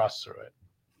with the cross through it.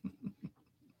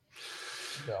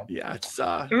 So, yeah, it's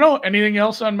I don't know. Anything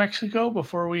else on Mexico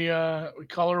before we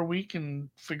call her a week and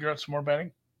figure out some more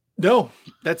betting? No,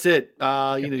 that's it.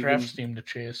 Draft team to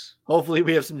chase. Hopefully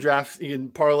we have some drafts. You can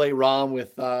parlay Rom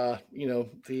with the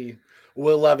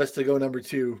Will Levis to go number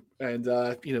 2, and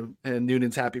and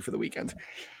Noonan's happy for the weekend.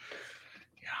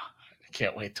 Yeah, I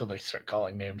can't wait till they start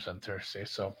calling names on Thursday.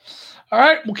 So, all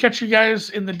right, we'll catch you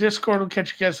guys in the Discord. We'll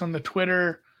catch you guys on the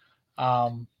Twitter.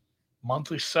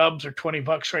 Monthly subs are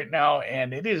 $20 right now,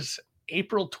 and it is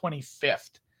April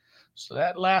 25th. So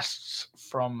that lasts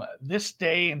from this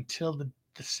day until the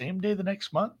same day the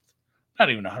next month.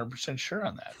 Not even 100% sure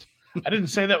on that. I didn't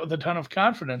say that with a ton of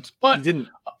confidence, but You didn't.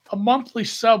 a monthly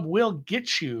sub will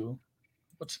get you.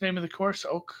 What's the name of the course?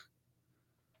 Oak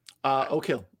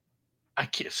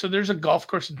So there's a golf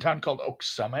course in town called Oak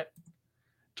Summit.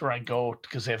 It's where I go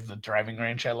because they have the driving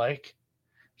range I like.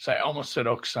 So I almost said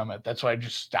Oak Summit. That's why I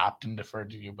just stopped and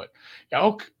deferred to you. But yeah,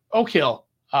 Oak Hill.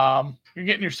 You're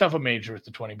getting yourself a major with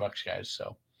the $20, guys.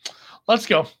 So let's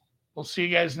go. We'll see you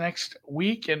guys next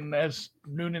week. And as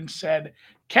Noonan said,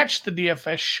 catch the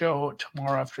DFS show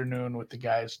tomorrow afternoon with the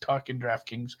guys talking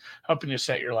DraftKings, helping you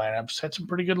set your lineups. Had some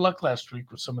pretty good luck last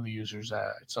week with some of the users.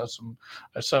 I saw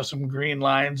some green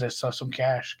lines. I saw some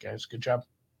cash, guys. Good job.